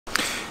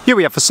Here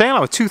we have for sale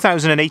our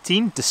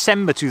 2018,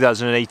 December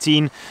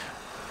 2018,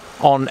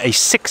 on a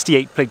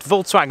 68 plate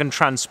Volkswagen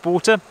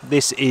Transporter.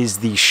 This is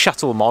the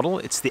Shuttle model.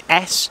 It's the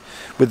S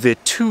with the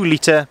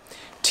 2-litre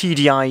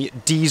TDI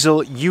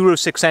diesel Euro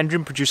 6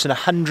 engine producing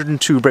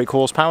 102 brake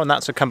horsepower, and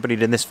that's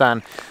accompanied in this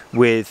van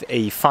with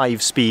a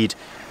 5-speed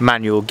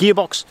manual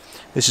gearbox.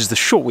 This is the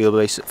short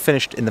wheelbase,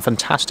 finished in the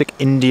fantastic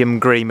indium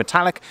grey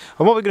metallic.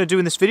 And what we're going to do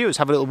in this video is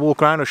have a little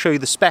walk around. I'll show you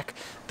the spec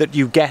that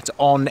you get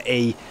on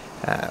a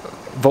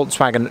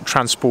Volkswagen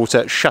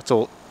Transporter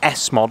Shuttle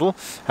S model.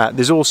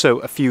 There's also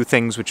a few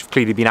things which have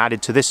clearly been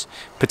added to this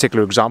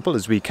particular example,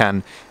 as we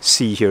can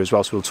see here as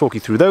well, so we'll talk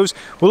you through those.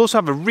 We'll also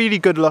have a really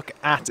good look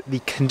at the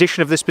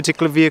condition of this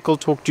particular vehicle,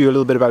 talk to you a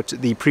little bit about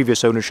the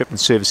previous ownership and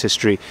service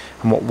history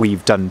and what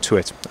we've done to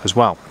it as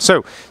well.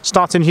 So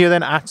starting here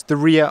then at the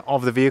rear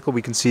of the vehicle,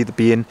 we can see that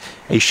being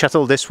a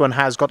Shuttle, this one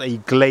has got a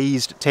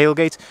glazed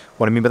tailgate.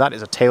 What I mean by that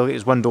is a tailgate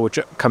is one door which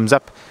comes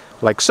up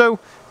like so.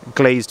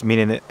 Glazed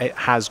meaning it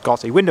has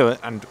got a window.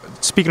 And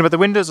speaking about the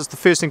windows, that's the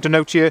first thing to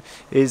note here,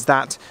 is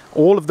that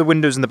all of the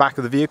windows in the back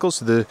of the vehicle,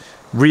 so the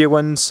rear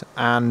ones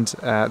and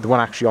the one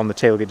actually on the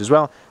tailgate as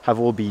well, have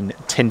all been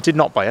tinted,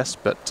 not by us,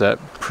 but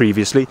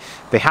previously.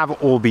 They have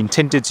all been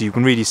tinted, so you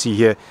can really see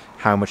here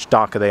how much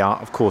darker they are,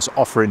 of course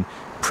offering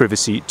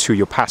privacy to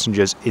your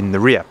passengers in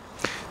the rear.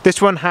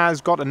 This one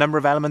has got a number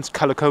of elements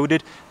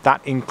color-coded.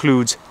 That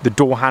includes the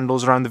door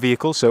handles around the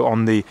vehicle, so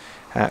on the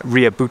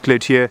rear boot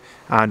lid here,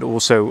 and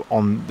also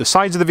on the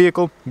sides of the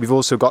vehicle we've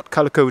also got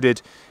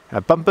color-coded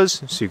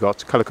bumpers. So you've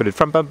got color-coded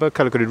front bumper,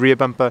 color-coded rear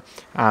bumper,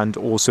 and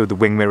also the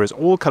wing mirrors,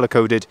 all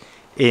color-coded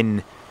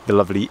in the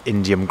lovely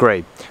indium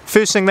grey.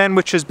 First thing then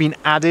which has been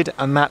added,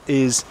 and that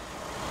is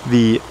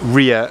the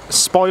rear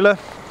spoiler,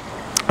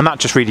 and that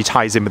just really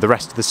ties in with the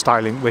rest of the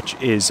styling which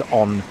is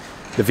on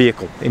the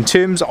vehicle. In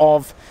terms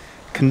of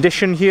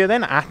condition here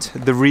then at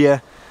the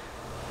rear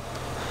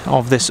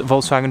of this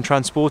Volkswagen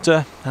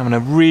Transporter, having a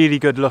really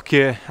good look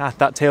here at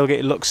that tailgate.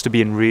 It looks to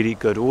be in really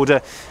good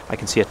order. I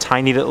can see a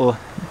tiny little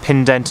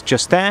pin dent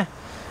just there,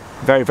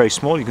 very, very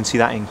small. You can see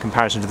that in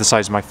comparison to the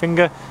size of my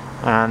finger,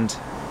 and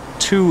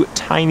two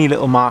tiny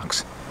little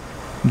marks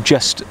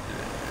just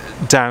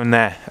down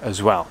there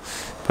as well.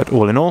 But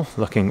all in all,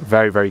 looking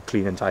very, very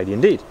clean and tidy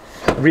indeed.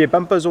 Rear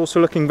bumper is also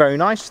looking very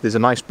nice. There's a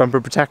nice bumper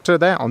protector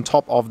there on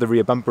top of the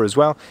rear bumper as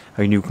well.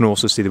 And you can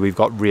also see that we've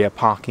got rear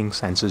parking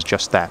sensors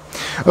just there.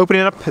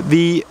 Opening up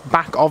the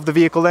back of the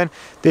vehicle then,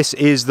 this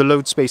is the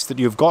load space that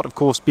you've got. Of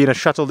course, being a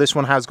Shuttle, this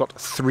one has got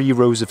 3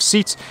 rows of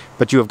seats,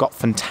 but you have got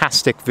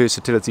fantastic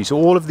versatility. So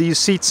all of these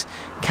seats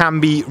can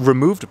be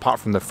removed, apart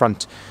from the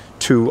front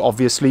two,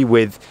 obviously,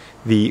 with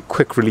the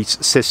quick release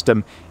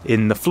system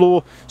in the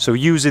floor. So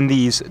using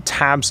these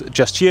tabs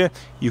just here,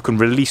 you can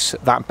release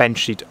that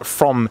bench seat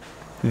from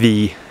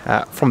the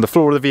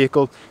floor of the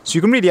vehicle. So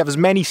you can really have as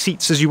many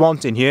seats as you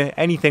want in here,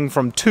 anything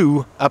from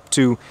 2 up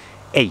to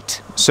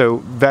 8. So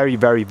very,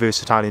 very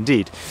versatile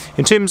indeed.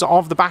 In terms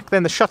of the back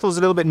then, the Shuttle is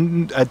a little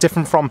bit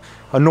different from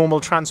a normal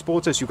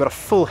Transporter. So you've got a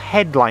full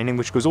headlining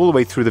which goes all the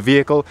way through the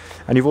vehicle,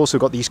 and you've also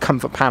got these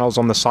comfort panels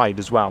on the side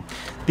as well.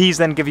 These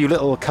then give you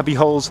little cubby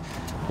holes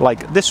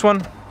like this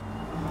one,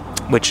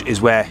 which is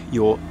where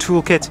your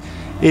toolkit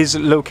is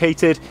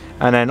located,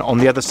 and then on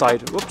the other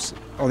side, whoops,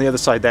 on the other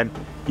side then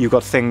you've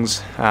got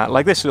things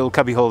like this little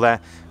cubby hole there,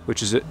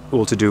 which is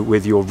all to do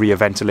with your rear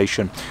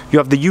ventilation. You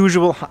have the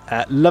usual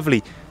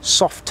lovely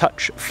soft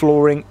touch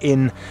flooring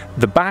in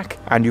the back,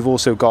 and you've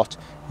also got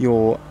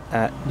your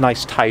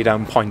nice tie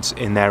down points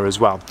in there as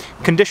well.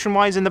 Condition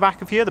wise in the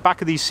back of here, the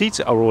back of these seats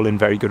are all in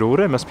very good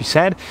order, it must be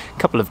said. A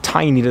couple of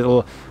tiny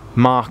little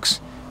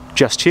marks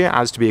just here,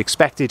 as to be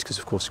expected, because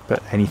of course you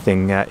put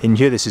anything in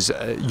here. This is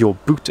your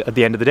boot at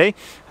the end of the day,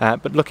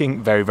 but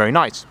looking very, very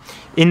nice.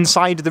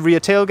 Inside the rear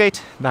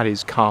tailgate, that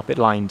is carpet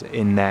lined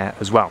in there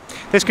as well.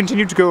 Let's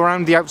continue to go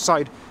around the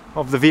outside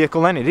of the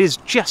vehicle then. It is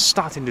just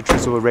starting to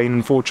drizzle with rain,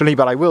 unfortunately,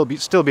 but I will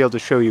still be able to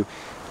show you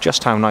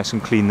just how nice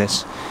and clean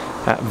this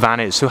van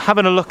is. So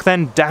having a look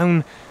then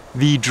down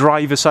the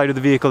driver's side of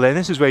the vehicle then,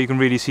 this is where you can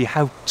really see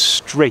how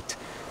straight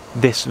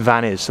this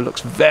van is. So it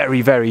looks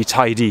very, very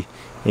tidy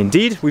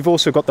indeed. We've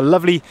also got the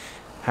lovely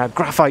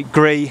graphite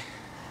grey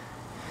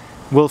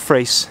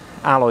Wolf-Race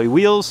alloy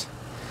wheels.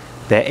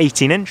 They're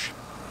 18-inch,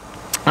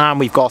 and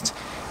we've got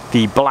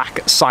the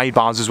black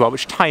sidebars as well,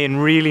 which tie in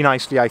really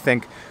nicely, I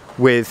think,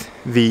 with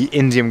the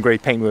indium grey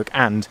paintwork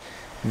and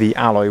the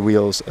alloy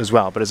wheels as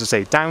well. But as I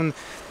say, down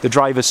the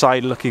driver's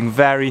side, looking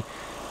very,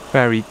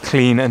 very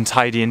clean and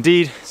tidy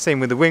indeed. Same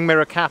with the wing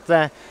mirror cap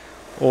there,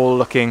 all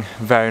looking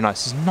very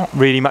nice. There's not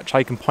really much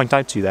I can point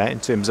out to you there in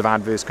terms of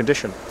adverse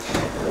condition.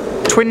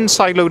 Twin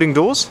side loading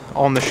doors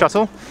on the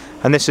Shuttle,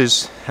 and this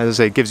is, as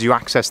I say, gives you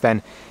access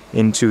then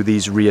into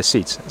these rear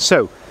seats.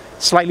 So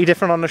slightly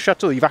different on the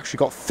Shuttle, you've actually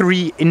got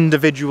 3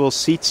 individual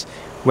seats,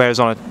 whereas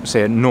on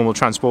a normal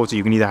Transporter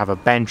you can either have a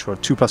bench or a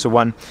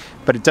 2+1,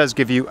 but it does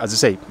give you, as I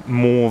say,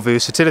 more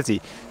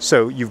versatility.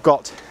 So you've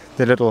got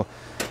the little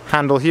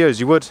handle here,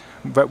 as you would,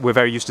 but we're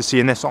very used to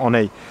seeing this on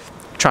a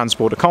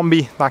Transporter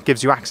Combi. That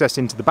gives you access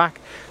into the back,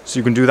 so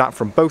you can do that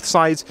from both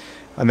sides.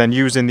 and then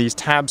using these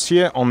tabs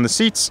here on the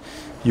seats,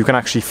 you can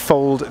actually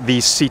fold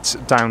these seats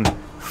down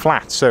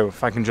flat. So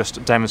if I can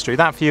just demonstrate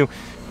that for you,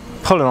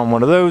 pulling on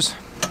one of those,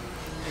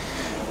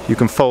 you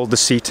can fold the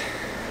seat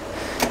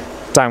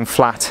down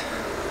flat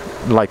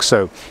like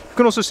so. You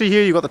can also see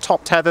here you've got the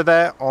top tether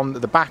there on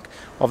the back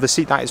of the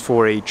seat. That is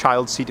for a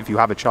child seat if you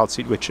have a child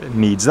seat which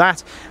needs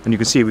that. And you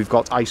can see we've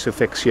got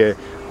ISOFIX here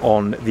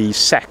on the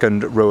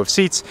second row of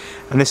seats.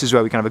 And this is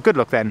where we can have a good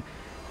look then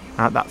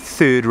at that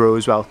third row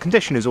as well.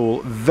 Condition is all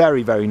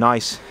very, very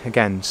nice.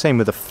 Again, same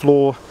with the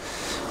floor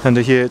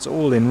under here. It's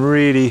all in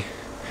really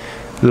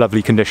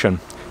lovely condition.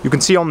 You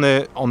can see on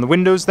the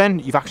windows then,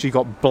 you've actually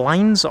got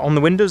blinds on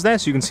the windows there,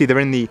 so you can see they're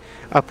in the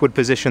upward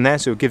position there,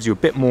 so it gives you a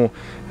bit more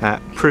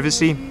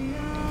privacy.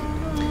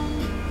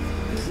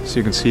 So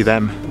you can see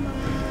them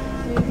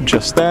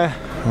just there.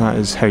 That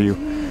is how you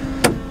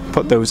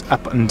put those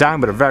up and down,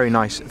 but a very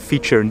nice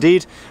feature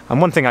indeed.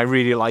 And one thing I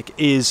really like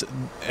is,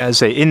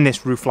 as I say, in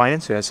this roof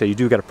lining, so as I say, you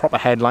do get a proper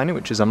headlining,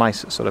 which is a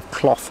nice sort of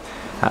cloth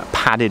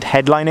padded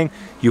headlining.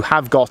 You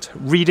have got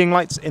reading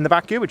lights in the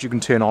back here, which you can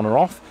turn on or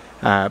off.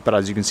 But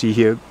as you can see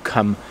here,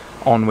 come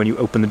on when you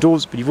open the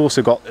doors. But you've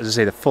also got, as I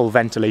say, the full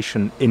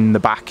ventilation in the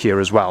back here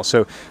as well.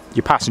 So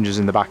your passengers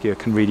in the back here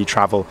can really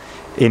travel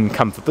in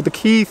comfort. But the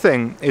key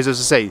thing is,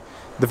 as I say,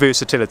 the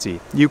versatility.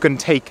 You can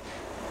take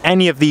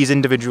any of these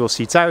individual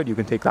seats out. You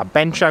can take that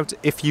bench out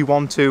if you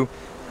want to.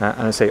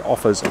 And I say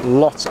offers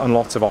lots and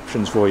lots of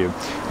options for you.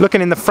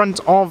 Looking in the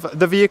front of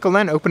the vehicle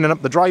then, opening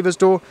up the driver's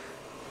door.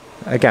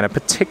 Again, a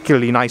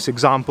particularly nice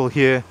example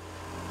here.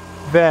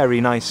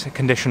 Very nice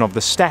condition of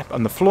the step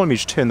and the floor. Let me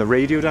just turn the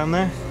radio down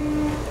there.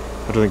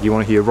 I don't think you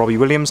want to hear Robbie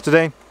Williams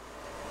today,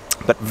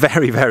 but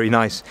very, very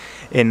nice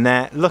in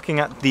there. Looking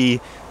at the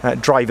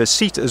driver's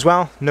seat as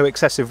well, no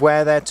excessive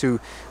wear there to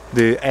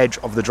the edge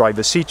of the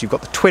driver's seat. You've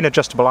got the twin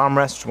adjustable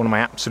armrests, which is one of my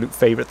absolute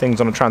favourite things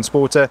on a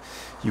Transporter.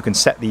 You can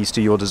set these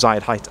to your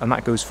desired height, and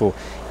that goes for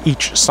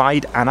each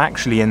side, and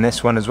actually in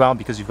this one as well,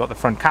 because you've got the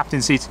front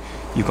captain seat,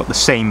 you've got the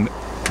same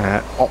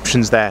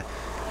options there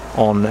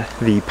on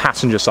the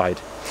passenger side.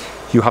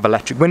 You have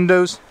electric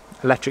windows,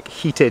 electric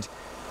heated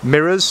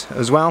mirrors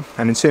as well,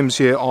 and in terms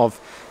here of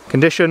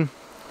condition,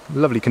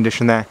 lovely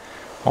condition there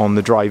on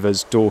the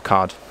driver's door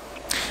card.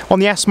 On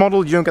the S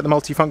model, you don't get the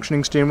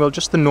multi-functioning steering wheel,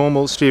 just the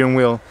normal steering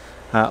wheel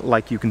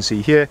like you can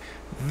see here.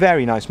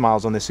 Very nice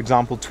miles on this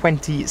example,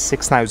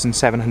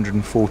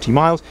 26,740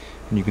 miles,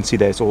 and you can see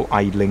there it's all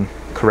idling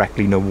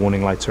correctly, no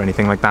warning lights or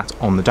anything like that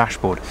on the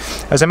dashboard.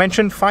 As I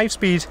mentioned,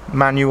 5-speed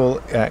manual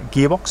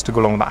gearbox to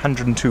go along with that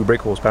 102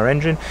 brake horsepower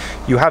engine.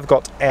 You have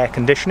got air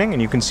conditioning,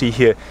 and you can see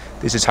here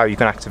this is how you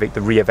can activate the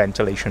rear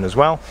ventilation as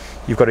well.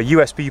 You've got a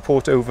USB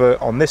port over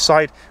on this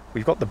side.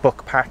 We've got the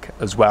book pack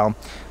as well.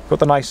 We've got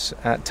the nice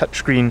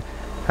touchscreen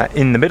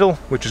in the middle,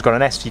 which has got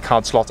an SD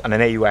card slot and an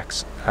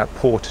AUX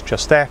port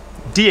just there.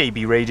 DAB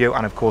radio,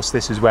 and of course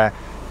this is where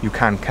you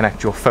can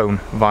connect your phone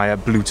via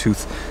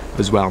Bluetooth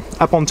as well.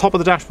 Up on top of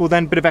the dashboard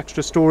then, bit of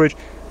extra storage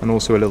and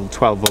also a little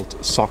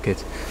 12-volt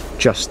socket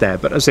just there.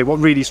 But as I say, what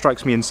really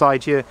strikes me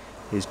inside here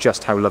is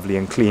just how lovely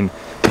and clean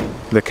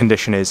the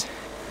condition is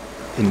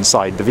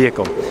inside the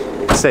vehicle.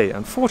 I say,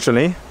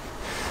 unfortunately,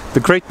 the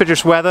Great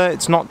British weather,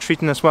 it's not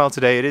treating us well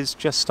today. It is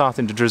just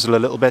starting to drizzle a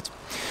little bit,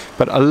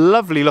 but a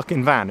lovely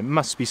looking van, it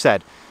must be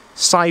said.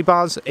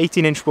 Sidebars,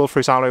 18-inch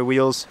Wolf-Rayce alloy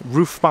wheels,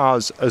 roof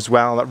bars as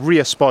well, that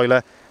rear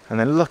spoiler, and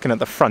then looking at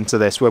the front of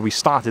this, where we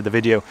started the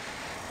video,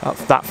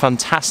 that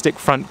fantastic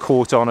front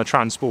quarter on a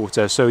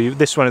Transporter. So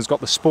this one has got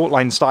the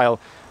Sportline style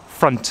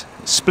front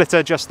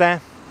splitter just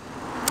there.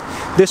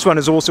 This one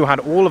has also had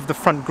all of the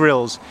front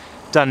grills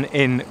done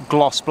in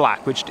gloss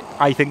black, which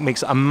I think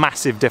makes a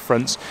massive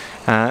difference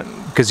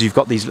because you've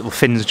got these little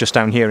fins just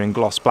down here in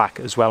gloss black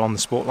as well on the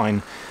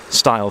Sportline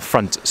style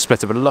front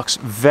splitter, but it looks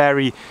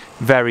very,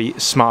 very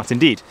smart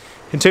indeed.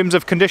 In terms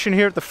of condition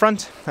here at the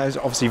front, there's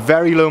obviously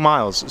very low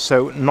miles,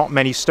 so not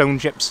many stone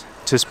chips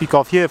to speak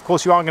of here. Of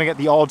course, you are going to get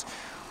the odd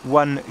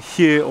one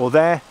here or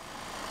there,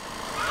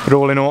 but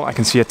all in all, I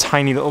can see a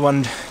tiny little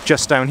one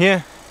just down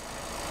here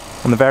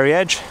on the very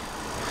edge.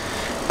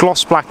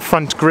 Gloss black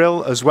front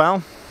grille as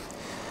well,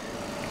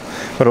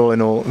 but all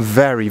in all,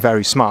 very,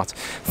 very smart.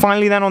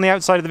 Finally then, on the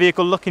outside of the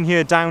vehicle, looking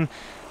here down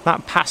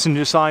that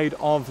passenger side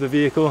of the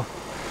vehicle,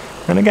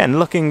 and again,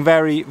 looking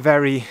very,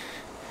 very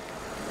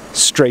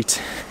straight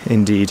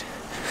indeed.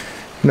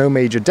 No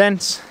major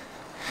dents.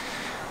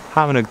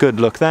 Having a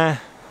good look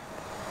there.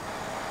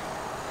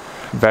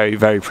 Very,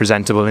 very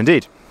presentable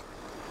indeed.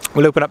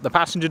 We'll open up the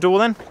passenger door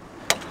then.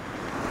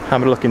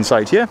 Have a look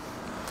inside here.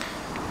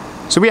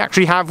 So we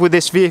actually have with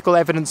this vehicle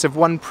evidence of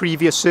one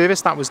previous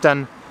service that was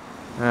done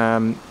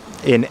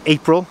in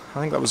April.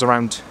 I think that was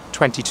around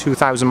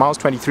 22,000 miles,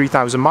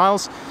 23,000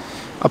 miles.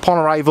 Upon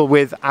arrival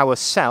with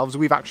ourselves,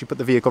 we've actually put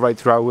the vehicle right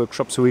through our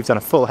workshop, so we've done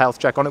a full health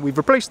check on it. We've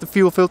replaced the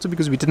fuel filter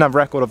because we didn't have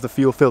record of the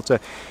fuel filter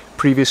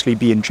previously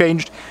being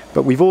changed,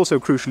 but we've also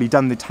crucially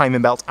done the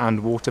timing belt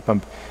and water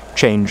pump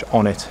change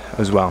on it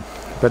as well.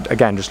 But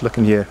again, just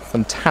looking here,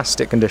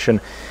 fantastic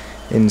condition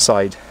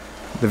inside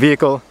the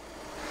vehicle.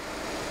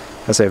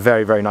 That's a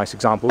very, very nice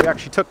example. We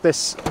actually took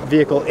this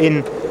vehicle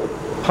in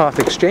part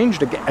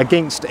exchanged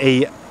against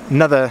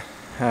another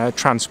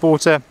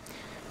transporter,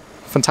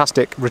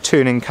 fantastic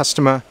returning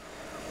customer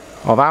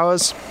of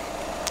ours,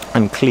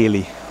 and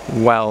clearly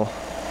well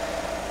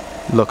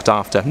looked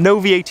after. No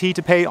VAT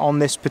to pay on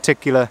this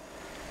particular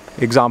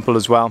example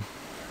as well.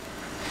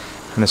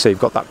 And I say you've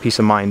got that peace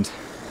of mind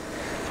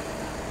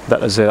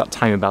that as that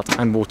timer belt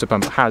and water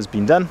pump has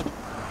been done.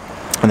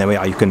 And there we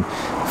are, you can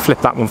flip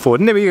that one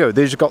forward. And there we go,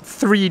 there's got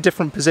 3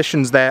 different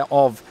positions there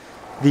of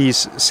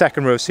these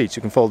second row seats.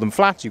 You can fold them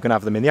flat, you can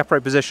have them in the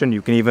upright position,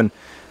 you can even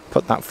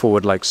put that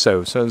forward like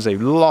so. So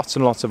there's lots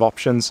and lots of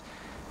options.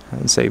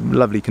 And say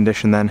lovely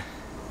condition then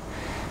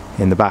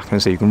in the back,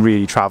 and so you can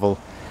really travel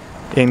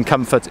in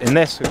comfort in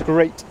this. A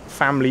great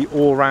family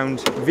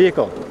all-round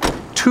vehicle.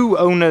 2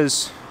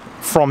 owners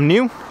from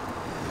new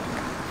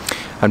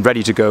and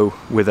ready to go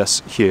with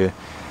us here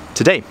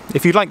today.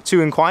 If you'd like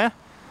to inquire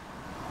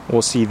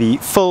or see the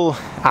full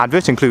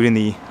advert, including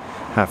the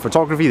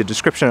photography, the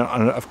description,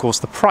 and of course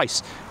the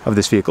price of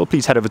this vehicle,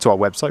 please head over to our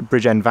website,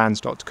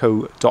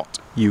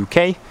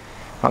 bridgeendvans.co.uk.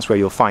 That's where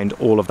you'll find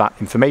all of that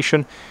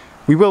information.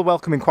 We will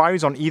welcome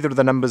inquiries on either of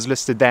the numbers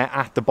listed there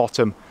at the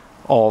bottom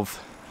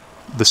of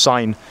the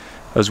sign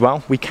as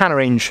well. We can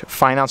arrange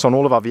finance on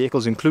all of our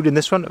vehicles, including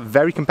this one,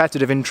 very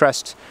competitive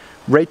interest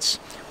rates.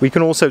 We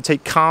can also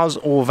take cars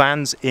or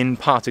vans in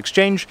part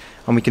exchange,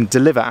 and we can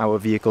deliver our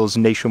vehicles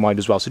nationwide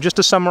as well. So just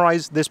to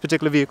summarize this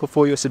particular vehicle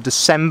for you, it's a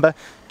December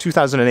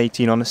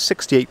 2018 on a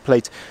 68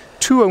 plate,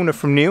 2 owner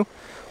from new,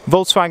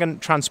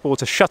 Volkswagen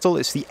Transporter Shuttle.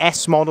 It's the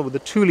S model with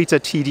a 2-litre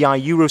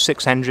TDI Euro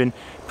 6 engine,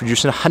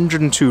 producing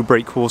 102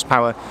 brake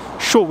horsepower,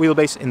 short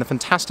wheelbase in the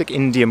fantastic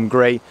indium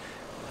grey.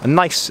 A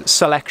nice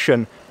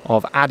selection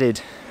of added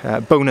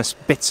bonus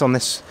bits on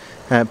this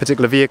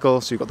particular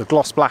vehicle. So you've got the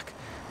gloss black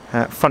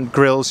front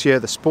grills here,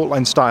 the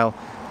Sportline style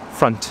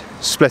front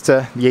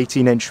splitter, the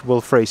 18-inch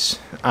wolf race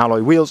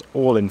alloy wheels,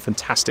 all in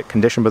fantastic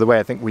condition. By the way,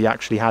 I think we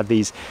actually had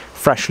these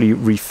freshly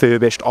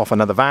refurbished off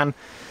another van.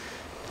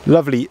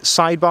 Lovely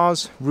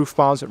sidebars, roof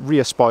bars,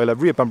 rear spoiler,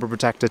 rear bumper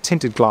protector,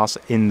 tinted glass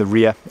in the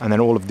rear, and then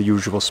all of the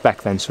usual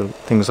spec then, so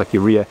things like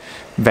your rear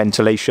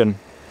ventilation.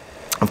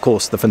 Of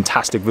course, the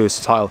fantastic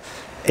versatile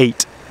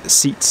 8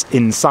 seats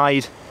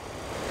inside,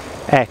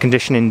 air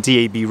conditioning,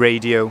 DAB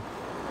radio,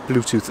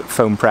 Bluetooth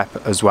phone prep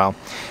as well.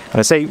 And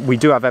I say we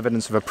do have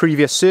evidence of a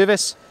previous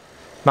service,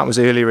 that was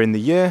earlier in the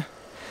year,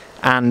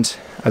 and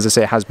as I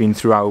say, it has been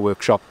through our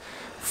workshop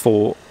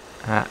for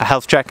a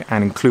health check,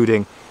 and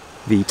including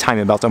the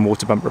timing belt and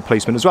water pump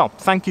replacement as well.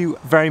 Thank you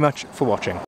very much for watching.